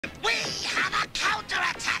We have a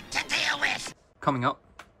counterattack to deal with! Coming up,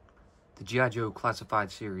 the G.I. Joe Classified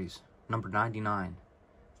Series, number 99,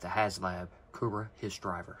 the HasLab Cobra H.I.S.S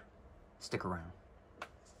driver. Stick around.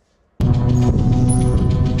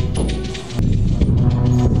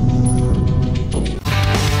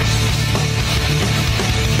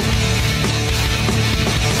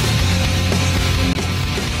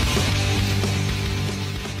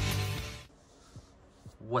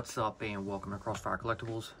 What's up and welcome to Crossfire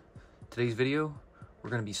Collectibles. Today's video, we're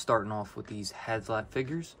going to be starting off with these HasLab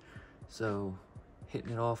figures. So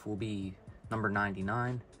hitting it off will be number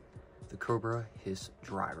 99, the Cobra H.I.S.S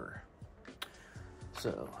driver.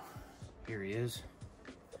 So here he is.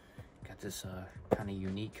 Got this kind of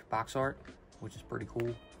unique box art, which is pretty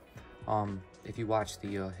cool. If you watched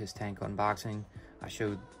the H.I.S.S tank unboxing, I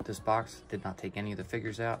showed this box, did not take any of the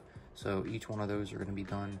figures out. So each one of those are going to be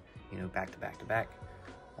done, you know, back to back to back,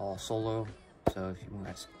 all solo. So if you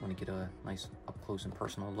want to get a nice up close and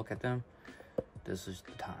personal look at them, this is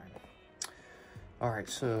the time. All right,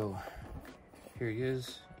 so here he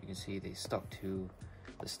is. You can see they stuck to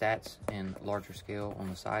the stats in larger scale on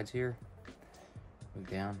the sides here. Move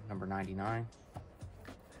down, number 99.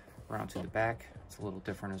 Around to the back, it's a little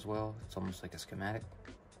different as well. It's almost like a schematic.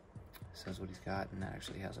 It says what he's got, and that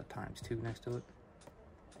actually has a ×2 next to it.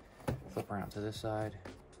 Flip around to this side,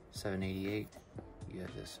 788. You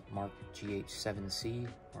have this Mark GH7C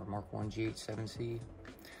or Mark 1 GH7C.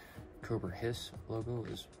 Cobra H.I.S.S logo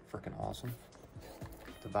is freaking awesome.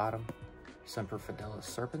 The bottom, Semper Fidelis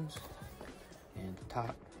Serpens. And the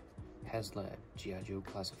top, HasLab G.I. Joe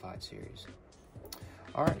Classified Series.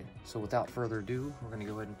 Alright, so without further ado, we're going to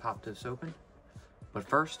go ahead and pop this open. But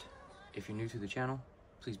first, if you're new to the channel,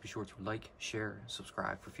 please be sure to like, share, and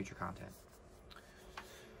subscribe for future content.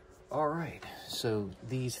 Alright, so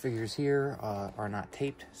these figures here are not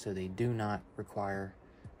taped, so they do not require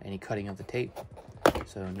any cutting of the tape.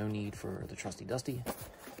 So no need for the trusty dusty.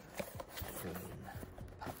 Go ahead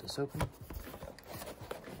and pop this open. And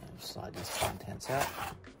slide these contents out.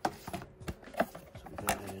 So we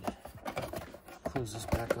go ahead, close this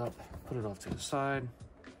back up, put it off to the side.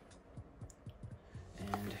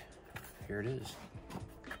 And here it is.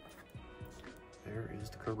 There is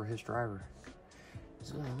the Cobra H.I.S.S driver.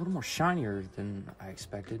 It's a little more shinier than I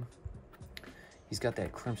expected. He's got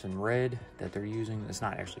that crimson red that they're using. It's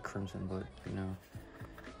not actually crimson, but you know,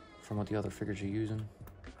 from what the other figures are using.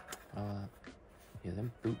 Yeah,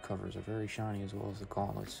 them boot covers are very shiny, as well as the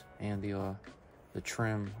gauntlets and the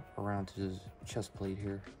trim around his chest plate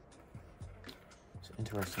here. It's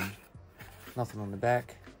interesting. Nothing on the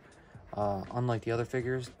back. Unlike the other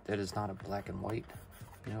figures, that is not a black and white.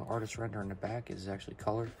 You know, artist render in the back is actually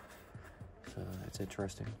colored. So that's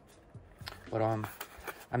interesting. But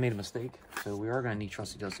I made a mistake, so we are going to need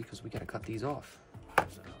trusty dusty because we got to cut these off.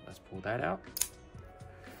 So let's pull that out,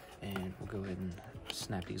 and we'll go ahead and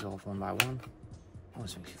snap these off one by one.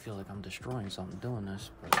 Almost makes you feel like I'm destroying something doing this,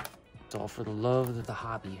 but it's all for the love of the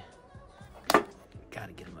hobby. Got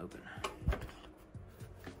to get them open. All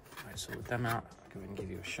right, so with them out, I'll go ahead and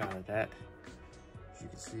give you a shot at that. As you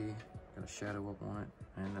can see, got a shadow up on it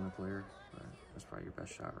and then a glare, but that's probably your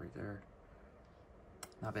best shot right there.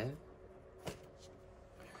 Not bad.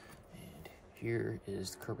 And here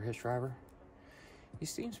is the Cobra H.I.S.S driver. He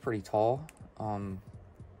seems pretty tall. Probably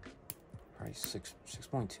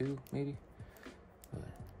 6.2 maybe. But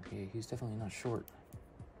yeah, he's definitely not short.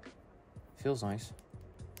 Feels nice.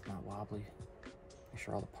 Not wobbly. Make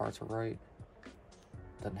sure all the parts are right.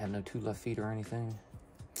 Doesn't have no 2 left feet or anything.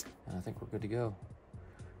 And I think we're good to go.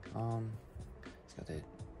 It's got that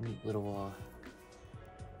neat little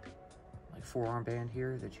like forearm band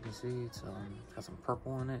here that you can see. It's got some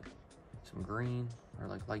purple in it, some green or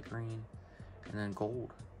like light green, and then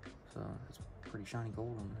gold. So it's pretty shiny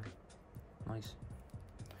gold on there. Nice.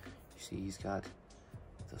 You see he's got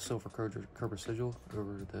the silver Cobra sigil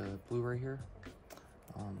over the blue right here.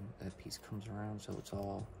 That piece comes around, so it's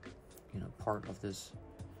all, you know, part of this,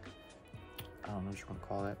 I don't know what you want to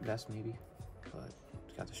call that, vest maybe, but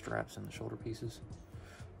it's got the straps and the shoulder pieces.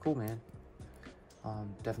 Cool, man.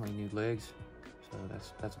 Definitely new legs, so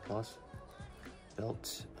that's a plus.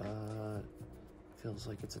 Belt feels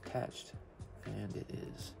like it's attached, and it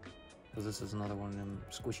is, because this is another one of them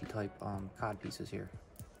squishy type cod pieces here.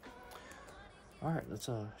 All right, let's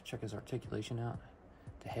check his articulation out.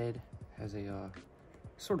 The head has a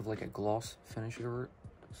sort of like a gloss finish over it,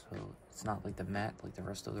 so it's not like the matte like the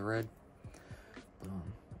rest of the red.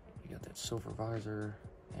 You got that silver visor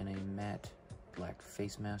and a matte black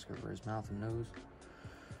face mask over his mouth and nose.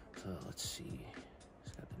 So let's see,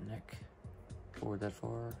 he's got the neck forward that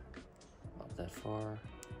far, up that far.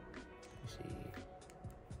 You see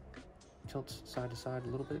tilts side to side a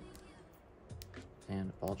little bit. And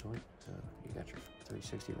a ball joint, so you got your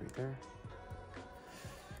 360 right there.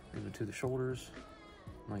 Moving to the shoulders,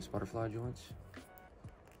 nice butterfly joints.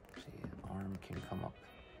 See, the arm can come up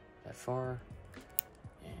that far,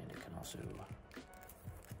 and it can also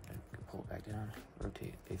pull it back down,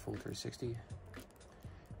 rotate a full 360. It's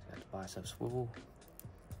got the bicep swivel,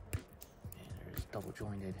 and there's double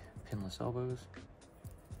jointed pinless elbows.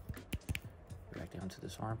 Back down to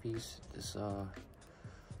this arm piece, this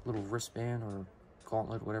little wristband or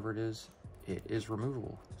gauntlet, whatever it is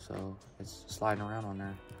removable, so it's sliding around on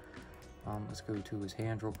there. Let's go to his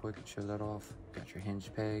hand real quick and show that off. Got your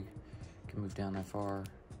hinge peg, can move down that far,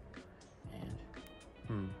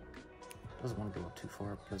 and doesn't want to go up too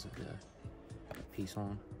far because of the piece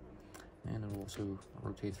on. And it'll also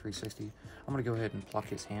rotate 360. I'm gonna go ahead and pluck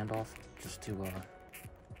his hand off just to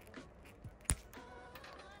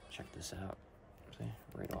check this out. See,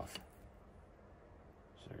 right off.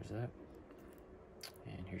 So there's that.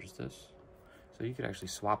 And here's this. So you could actually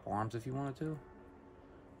swap arms if you wanted to.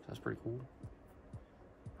 So that's pretty cool.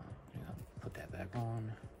 Put that back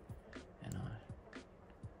on and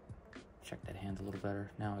check that hand a little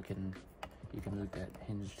better. Now you can move that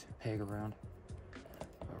hinged peg around.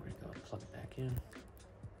 There we go. Plug it back in.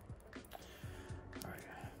 All right,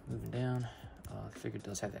 moving down. The figure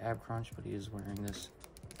does have the ab crunch, but he is wearing this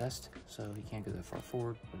vest, so he can't go that far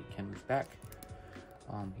forward, but he can move back.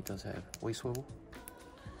 He does have waist swivel.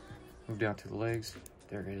 Move down to the legs.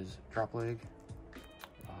 There is drop leg.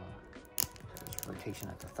 There's rotation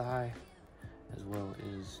at the thigh, as well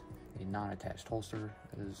as a non-attached holster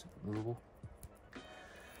that is movable.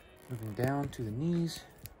 Moving down to the knees.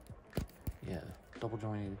 Yeah, double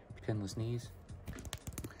jointed pinless knees.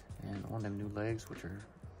 And on them new legs, which are,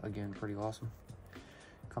 again, pretty awesome.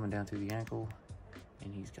 Coming down to the ankle,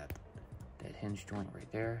 and he's got that hinge joint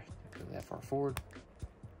right there. Go that far forward.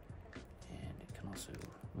 And it can also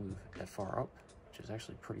move that far up, which is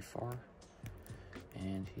actually pretty far.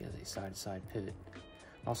 And he has a side-to-side pivot.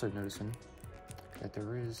 Also noticing that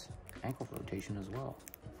there is ankle rotation as well.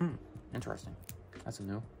 Interesting. That's a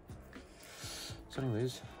new. So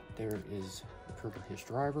anyways, there is the Cobra H.I.S.S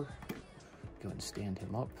driver. Go ahead and stand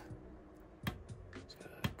him up. It's got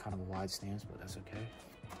a kind of a wide stance, but that's okay.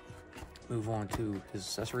 Move on to his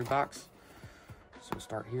accessory box. So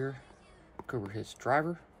start here. Cobra H.I.S.S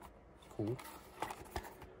driver. Cool.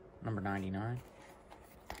 Number 99.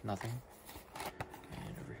 Nothing.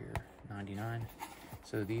 And over here, 99.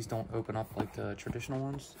 So these don't open up like the traditional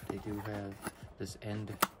ones. They do have this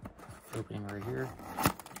end opening right here.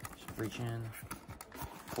 Just reach in,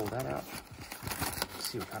 pull that out. Let's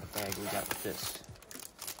see what kind of bag we got with this.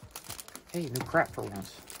 Hey, new crap for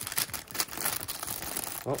once.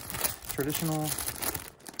 Well, traditional,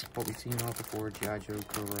 what we've seen all before, G.I. Joe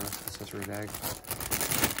Cobra accessory bag.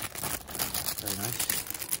 Very nice.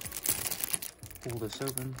 Pull this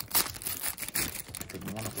open. I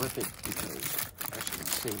didn't want to rip it because I actually want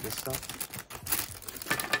to save this stuff.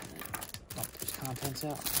 Dump these contents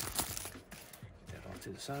out. Get that off to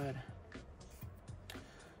the side.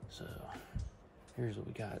 So, here's what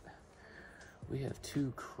we got. We have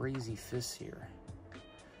two crazy fists here.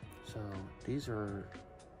 So, these are,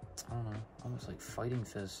 I don't know, almost like fighting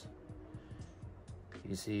fists. You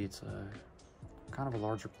can see it's a kind of a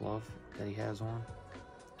larger glove that he has on,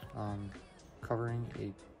 covering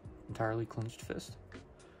a entirely clenched fist.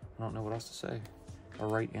 I don't know what else to say. A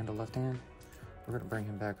right and a left hand. We're gonna bring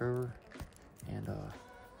him back over and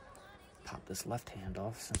pop this left hand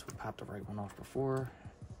off since we popped the right one off before.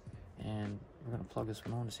 And we're gonna plug this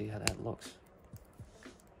one on to see how that looks.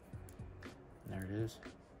 And there it is.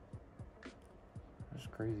 That's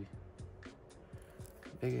crazy.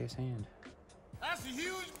 Big ass hand. That's a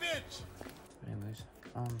huge bitch! Anyways,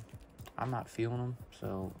 I'm not feeling them,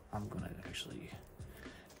 so I'm gonna actually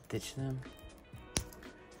ditch them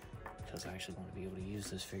because I actually want to be able to use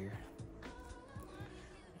this figure.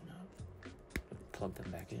 And, plug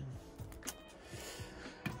them back in,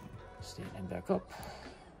 stand him back up,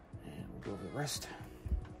 and we'll go over the rest.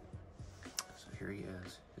 So here he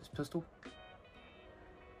has his pistol.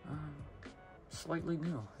 Slightly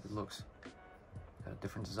new, it looks. Got a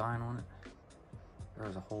different design on it.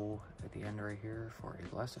 There's a hole at the end right here for a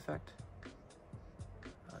blast effect.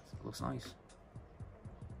 It looks nice.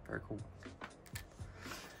 Very cool.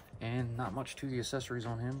 And not much to the accessories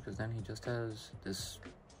on him, because then he just has this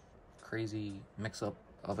crazy mix-up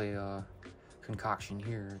of a concoction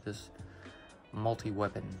here. This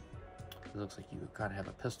multi-weapon. It looks like you kind of have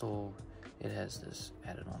a pistol. It has this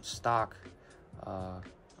added on stock.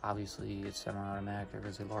 Obviously, it's semi-automatic. There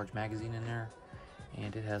is a large magazine in there,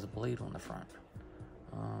 and it has a blade on the front.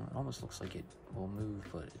 It almost looks like it will move,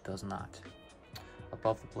 but it does not.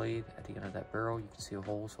 Above the blade, at the end of that barrel, you can see a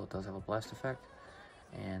hole, so it does have a blast effect,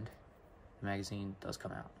 and the magazine does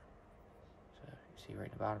come out. So you see right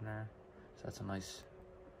in the bottom there. So that's a nice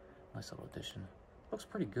little addition. Looks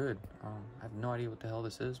pretty good. I have no idea what the hell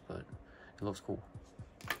this is, but it looks cool.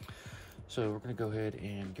 So we're gonna go ahead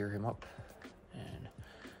and gear him up, and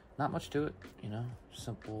not much to it, you know,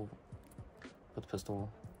 simple. Put the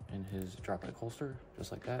pistol in his drop-leg holster,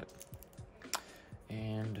 just like that,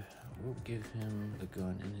 and we'll give him the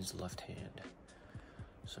gun in his left hand.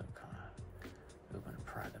 So kind of open and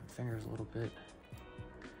pry them fingers a little bit.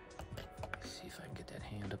 See if I can get that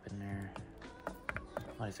hand up in there.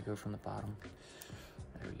 Might have to go from the bottom.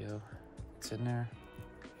 There we go. It's in there.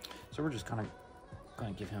 So we're just kind of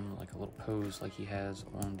gonna give him like a little pose like he has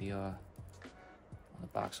on the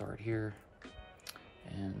box art here.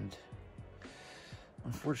 And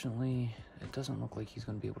unfortunately, it doesn't look like he's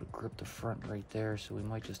going to be able to grip the front right there, so we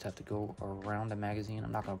might just have to go around the magazine.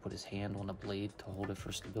 I'm not going to put his hand on the blade to hold it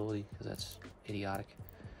for stability, because that's idiotic.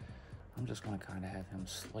 I'm just going to kind of have him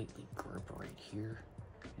slightly grip right here,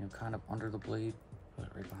 you know, kind of under the blade, but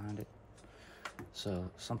right behind it. So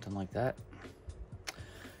something like that.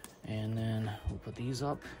 And then we'll put these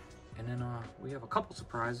up, and then we have a couple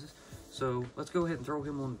surprises. So let's go ahead and throw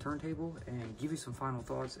him on the turntable and give you some final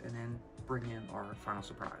thoughts, and then bring in our final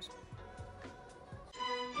surprise.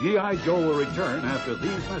 G.I. Joe will return after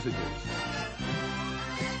these messages.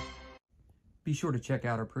 Be sure to check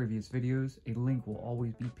out our previous videos. A link will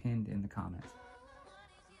always be pinned in the comments.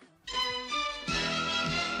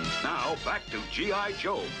 Now back to G.I.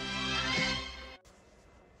 Joe.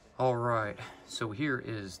 All right, so here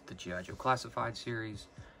is the G.I. Joe Classified Series,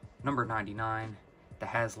 number 99, the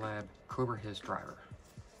HasLab Cobra H.I.S.S driver.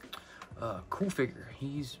 Cool figure.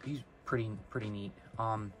 He's pretty neat.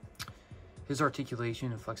 His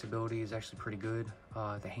articulation and flexibility is actually pretty good.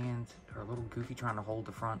 The hands are a little goofy trying to hold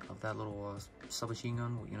the front of that little submachine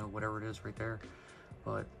gun, you know, whatever it is right there.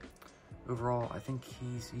 But overall, I think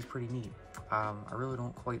he's pretty neat. I really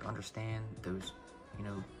don't quite understand those, you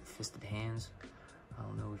know, fisted hands. I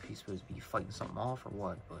don't know if he's supposed to be fighting something off or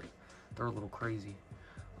what, but they're a little crazy.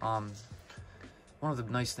 One of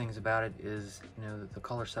the nice things about it is, you know, the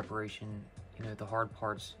color separation. You know, the hard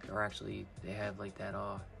parts are actually, they have like that,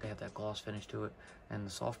 they have that gloss finish to it, and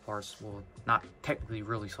the soft parts, well, not technically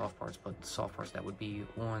really soft parts, but the soft parts that would be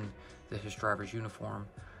on the H.I.S.S driver's uniform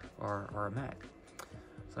are a matte.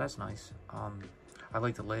 So that's nice. I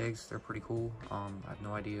like the legs, they're pretty cool. I have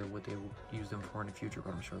no idea what they will use them for in the future,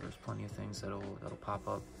 but I'm sure there's plenty of things that'll pop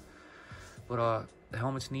up. But the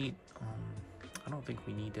helmet's neat. I don't think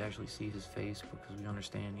we need to actually see his face, because we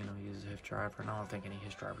understand, you know, he is a H.I.S.S driver, and I don't think any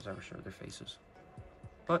H.I.S.S drivers ever show their faces.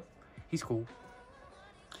 But he's cool.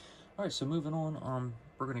 All right, so moving on,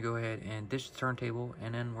 we're gonna go ahead and ditch the turntable,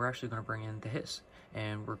 and then we're actually gonna bring in the H.I.S.S,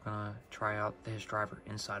 and we're gonna try out the H.I.S.S driver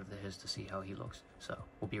inside of the H.I.S.S to see how he looks. So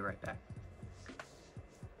we'll be right back.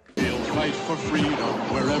 He'll fight for freedom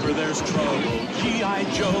wherever there's trouble. G.I.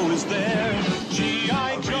 Joe is there.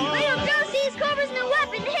 G.I. Joe. Hey, go see Cobra's new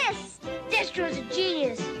weapon, H.I.S.S. Destro's a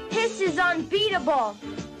genius. H.I.S.S is unbeatable.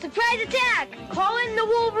 Surprise attack! Call in the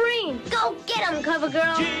Wolverine. Go get him, cover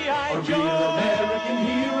girl. G.I. Joe. American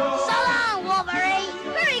hero. So long, Wolverine.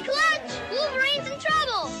 Hurry, Clutch. Wolverine's in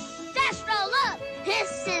trouble. Destro, look.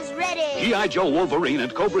 H.I.S.S is ready. G.I. Joe, Wolverine,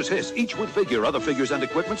 and Cobra's H.I.S.S, each with figure. Other figures and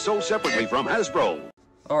equipment sold separately from Hasbro.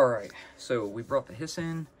 All right, so we brought the H.I.S.S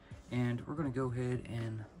in, and we're gonna go ahead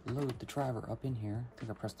and load the driver up in here. I think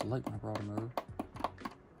I pressed the light when I brought him over.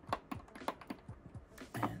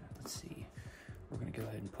 And let's see, we're gonna go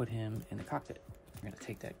ahead and put him in the cockpit. We're gonna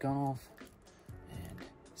take that gun off and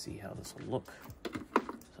see how this will look. So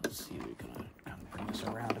let's see, we're gonna kind of bring this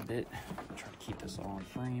around a bit, try to keep this all in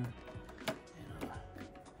frame. And gonna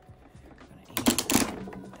aim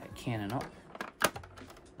that cannon up,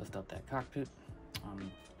 lift up that cockpit.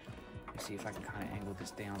 Let's see if I can kind of angle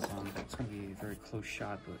this down some. It's going to be a very close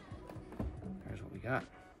shot, but there's what we got.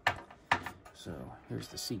 So here's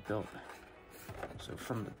the seat belt. So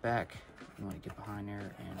from the back, you want to get behind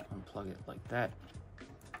there and unplug it like that.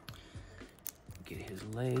 Get his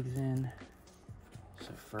legs in.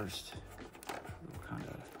 So first, we'll kind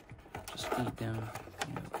of just feed them,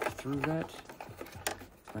 you know, through that.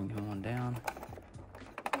 Bring him on down.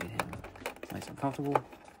 Get him nice and comfortable.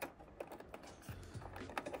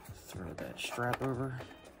 Throw that strap over,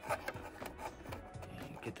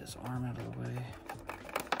 and get this arm out of the way.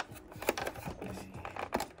 Let's see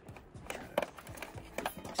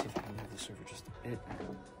if I can move this over just a bit.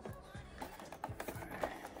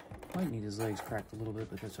 Might need his legs cracked a little bit,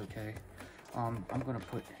 but that's okay. I'm gonna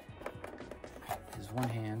put his one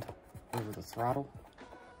hand over the throttle.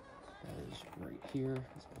 That is right here.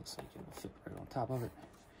 It looks like it will fit right on top of it.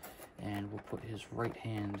 And we'll put his right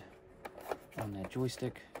hand on that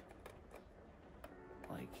joystick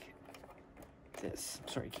like this. I'm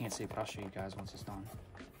sorry, you can't see it, but I'll show you guys once it's done.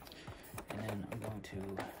 And then I'm going to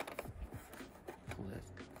pull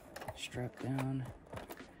that strap down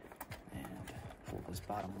and pull this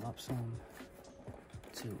bottom one up some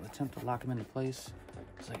to attempt to lock them into place.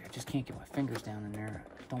 It's like I just can't get my fingers down in there.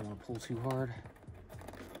 I don't want to pull too hard.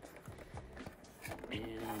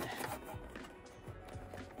 And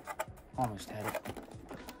almost had it.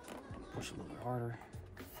 Push a little bit harder.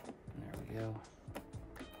 And there we go.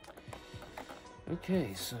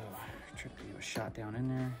 Okay, so try to give a shot down in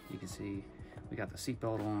there. You can see we got the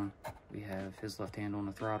seatbelt on. We have his left hand on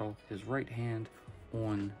the throttle, his right hand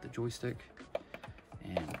on the joystick.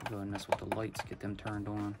 And we'll go ahead and mess with the lights, get them turned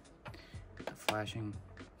on. Get the flashing.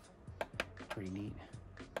 Pretty neat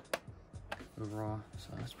overall, so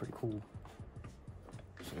that's pretty cool.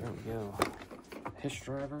 So there we go. H.I.S.S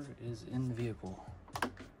driver is in the vehicle. Go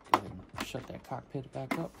ahead and shut that cockpit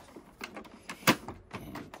back up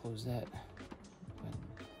and close that. Go ahead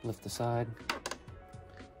and lift the side.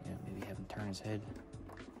 Yeah, maybe have him turn his head.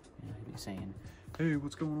 Yeah, he'd be saying, "Hey,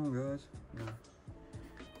 what's going on, guys?" Yeah.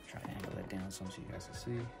 Try to angle that down so you guys can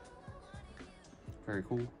see. Very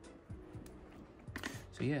cool.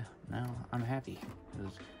 So yeah, now I'm happy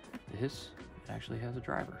because the H.I.S.S actually has a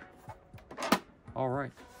driver. All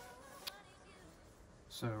right.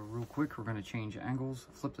 So real quick, we're going to change angles,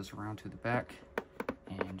 flip this around to the back,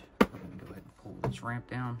 and we're going to go ahead and pull this ramp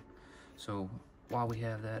down. So while we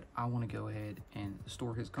have that, I want to go ahead and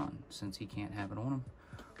store his gun since he can't have it on him.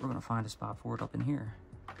 We're going to find a spot for it up in here.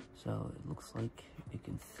 So it looks like it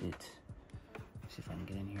can fit. Let's see if I can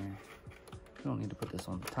get in here. We don't need to put this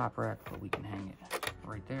on the top rack, but we can hang it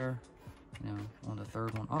right there, you know, on the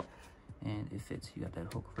third one up, and it fits. You got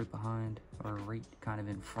that hook right behind, or right kind of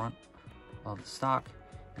in front of the stock,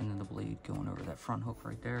 and then the blade going over that front hook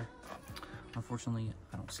right there. Unfortunately,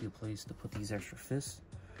 I don't see a place to put these extra fists,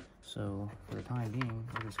 so for the time being,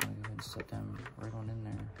 we're just going to go ahead and set them right on in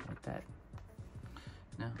there like that.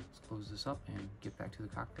 Now, let's close this up and get back to the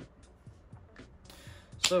cockpit.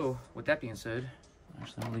 So, with that being said,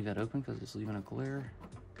 actually, I'm going to leave that open because it's leaving a glare.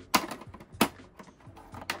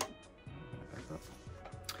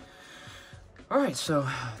 Alright, so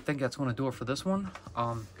I think that's going to do it for this one.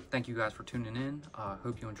 Thank you guys for tuning in.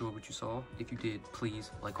 Hope you enjoyed what you saw. If you did,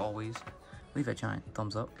 please, like always, leave that giant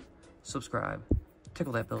thumbs up, subscribe,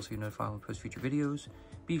 tickle that bell so you're notified when we post future videos.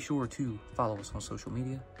 Be sure to follow us on social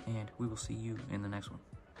media, and we will see you in the next one.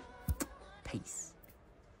 Peace.